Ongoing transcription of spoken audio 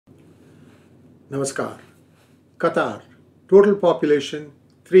Namaskar. Qatar, total population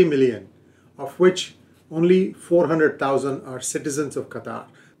 3 million, of which only 400,000 are citizens of Qatar.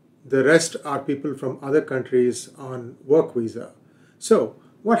 The rest are people from other countries on work visa. So,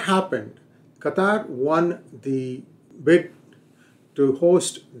 what happened? Qatar won the bid to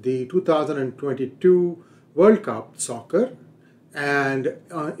host the 2022 World Cup soccer, and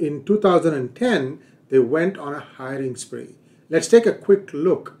in 2010 they went on a hiring spree. Let's take a quick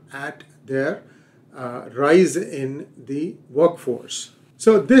look at their rise in the workforce.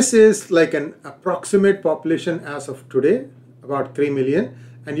 So this is like an approximate population as of today, about 3 million.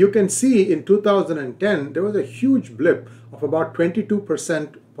 And you can see in 2010, there was a huge blip of about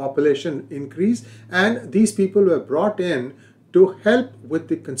 22% population increase. And these people were brought in to help with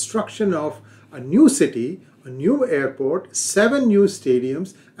the construction of a new city, a new airport, 7 new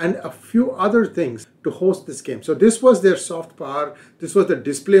stadiums, and a few other things to host this game. So this was their soft power. This was the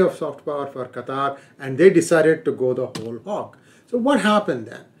display of soft power for Qatar, and they decided to go the whole hog. So what happened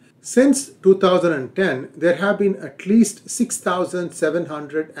then? Since 2010, there have been at least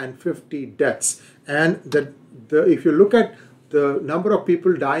 6,750 deaths. And if you look at the number of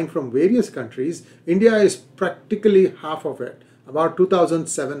people dying from various countries, India is practically half of it, about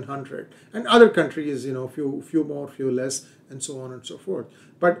 2,700. And other countries, few more, few less, and so on and so forth.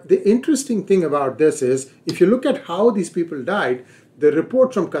 But the interesting thing about this is, if you look at how these people died, the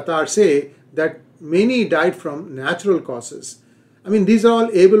reports from Qatar say that many died from natural causes. I mean, these are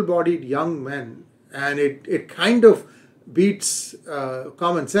all able-bodied young men, and it kind of beats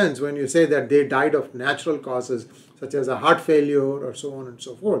common sense when you say that they died of natural causes, such as a heart failure or so on and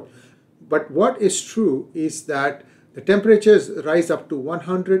so forth. But what is true is that the temperatures rise up to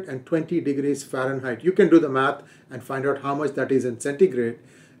 120 degrees Fahrenheit. You can do the math and find out how much that is in centigrade.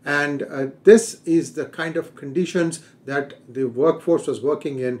 And this is the kind of conditions that the workforce was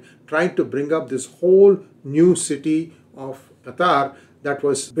working in, trying to bring up this whole new city of Qatar that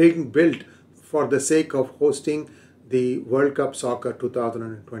was being built for the sake of hosting the World Cup Soccer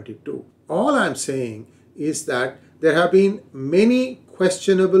 2022. All I'm saying is that there have been many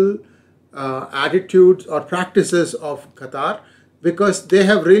questionable attitudes or practices of Qatar, because they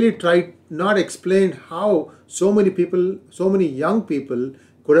have really tried not explain how so many people, so many young people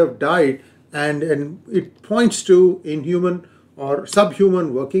could have died, and it points to inhuman or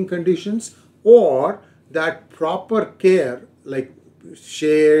subhuman working conditions, or that proper care like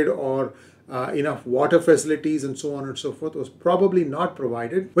shade or enough water facilities and so on and so forth was probably not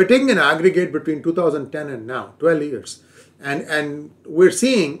provided. We're taking an aggregate between 2010 and now, 12 years. And we're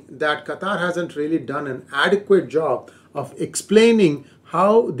seeing that Qatar hasn't really done an adequate job of explaining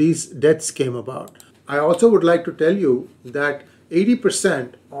how these deaths came about. I also would like to tell you that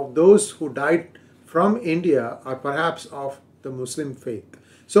 80% of those who died from India are perhaps of the Muslim faith.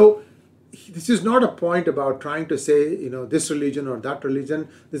 So this is not a point about trying to say, this religion or that religion.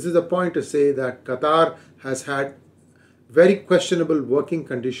 This is a point to say that Qatar has had very questionable working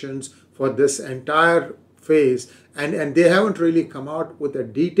conditions for this entire phase, and they haven't really come out with a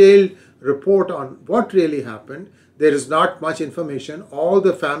detailed report on what really happened. There is not much information. All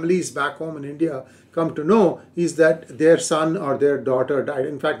the families back home in India come to know is that their son or their daughter died,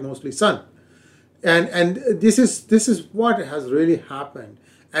 in fact mostly son. And this is what has really happened.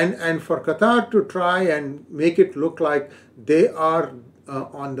 And for Qatar to try and make it look like they are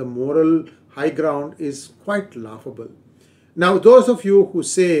on the moral high ground is quite laughable. Now, those of you who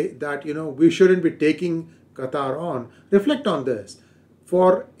say that, we shouldn't be taking Qatar on, reflect on this.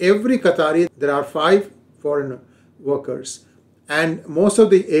 For every Qatari, there are 5 foreign workers, and most of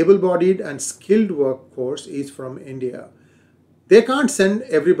the able-bodied and skilled workforce is from India. They can't send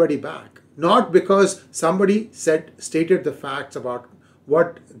everybody back, not because somebody stated the facts about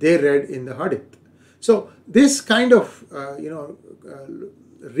what they read in the Hadith. So this kind of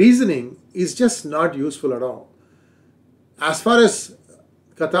reasoning is just not useful at all. As far as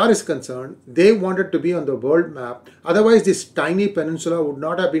Qatar is concerned, they wanted to be on the world map. Otherwise, this tiny peninsula would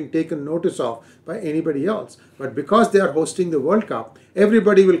not have been taken notice of by anybody else. But because they are hosting the World Cup,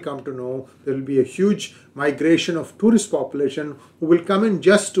 everybody will come to know. There will be a huge migration of tourist population who will come in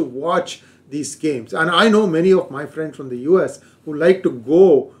just to watch these games. And I know many of my friends from the US who like to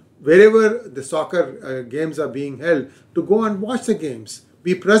go wherever the soccer games are being held, to go and watch the games,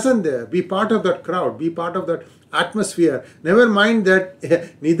 be present there, be part of that crowd, be part of that atmosphere. Never mind that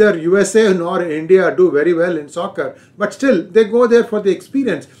neither USA nor India do very well in soccer, but still they go there for the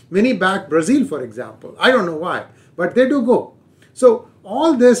experience. Many back Brazil, for example. I don't know why, but they do go. So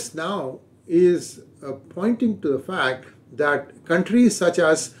all this now is pointing to the fact that countries such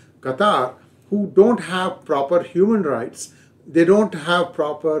as Qatar, who don't have proper human rights, they don't have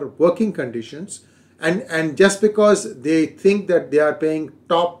proper working conditions, and just because they think that they are paying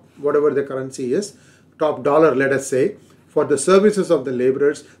top whatever the currency is, top dollar, let us say, for the services of the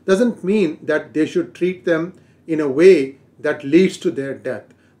laborers, doesn't mean that they should treat them in a way that leads to their death.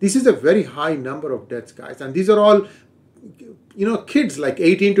 This is a very high number of deaths, guys, and these are all, kids like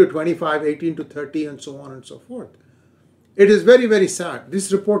 18 to 25, 18 to 30, and so on and so forth. It is very, very sad.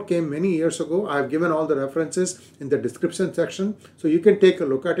 This report came many years ago. I've given all the references in the description section, so you can take a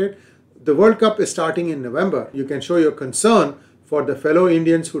look at it. The World Cup is starting in November. You can show your concern for the fellow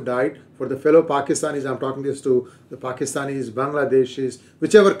Indians who died, for the fellow Pakistanis. I'm talking this to the Pakistanis, Bangladeshis,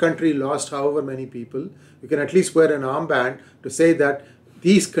 whichever country lost however many people. You can at least wear an armband to say that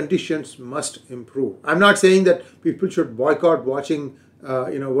these conditions must improve. I'm not saying that people should boycott watching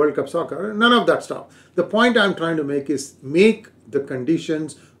World Cup soccer, none of that stuff. The point I'm trying to make is make the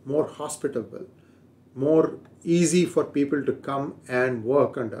conditions more hospitable, more easy for people to come and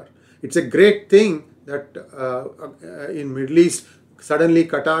work under. It's a great thing that in Middle East, suddenly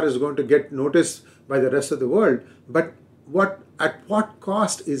Qatar is going to get noticed by the rest of the world. But at what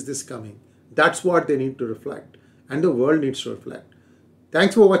cost is this coming? That's what they need to reflect, and the world needs to reflect.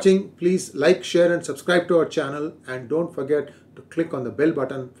 Thanks for watching. Please like, share, and subscribe to our channel, and don't forget to click on the bell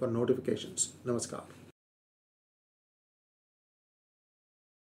button for notifications. Namaskar.